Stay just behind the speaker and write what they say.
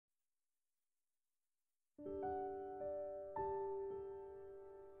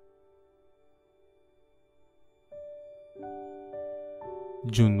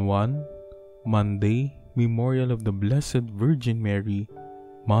June 1, Monday, Memorial of the Blessed Virgin Mary,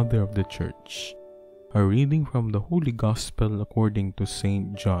 Mother of the Church. A reading from the Holy Gospel according to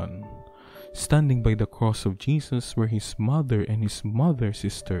St. John. Standing by the cross of Jesus were his mother and his mother's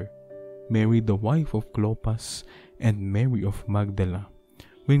sister, Mary the wife of Clopas, and Mary of Magdala.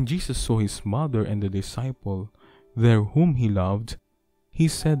 When Jesus saw his mother and the disciple there whom he loved, he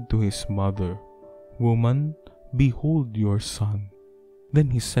said to his mother, "Woman, behold your son."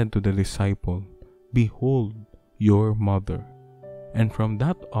 Then he said to the disciple, "Behold your mother." And from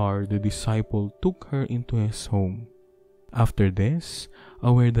that hour the disciple took her into his home. After this,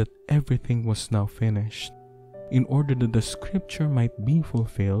 aware that everything was now finished, in order that the scripture might be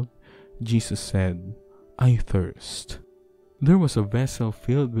fulfilled, Jesus said, "I thirst." There was a vessel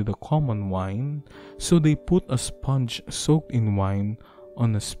filled with a common wine, so they put a sponge soaked in wine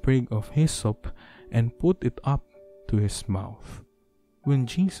on a sprig of hyssop and put it up to his mouth. When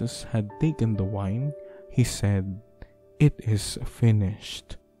Jesus had taken the wine, he said, "It is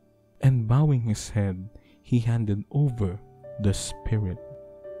finished." And bowing his head, he handed over the Spirit.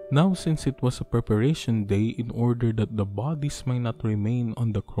 Now, since it was a preparation day in order that the bodies might not remain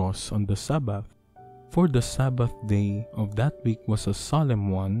on the cross on the Sabbath, for the Sabbath day of that week was a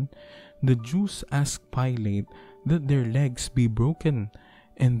solemn one, the Jews asked Pilate that their legs be broken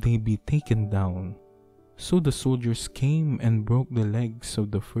and they be taken down. So the soldiers came and broke the legs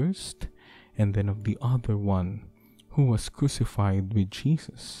of the first and then of the other one, who was crucified with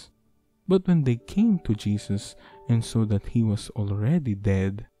Jesus. But when they came to Jesus and saw that he was already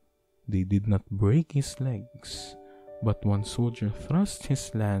dead, they did not break his legs. But one soldier thrust his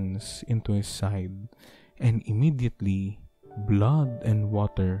lance into his side, and immediately blood and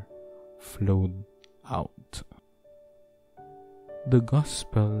water flowed out. The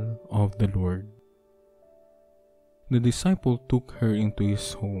Gospel of the Lord. The disciple took her into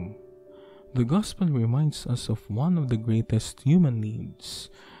his home. The Gospel reminds us of one of the greatest human needs,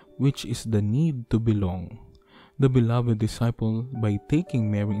 which is the need to belong. The beloved disciple, by taking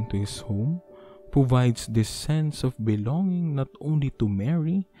Mary into his home, provides this sense of belonging not only to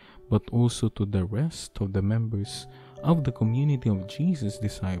Mary, but also to the rest of the members of the community of Jesus'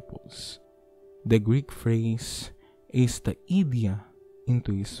 disciples. The Greek phrase, "eistaidia,"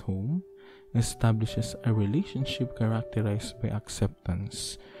 into his home, establishes a relationship characterized by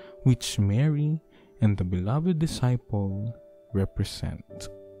acceptance, which Mary and the beloved disciple represent.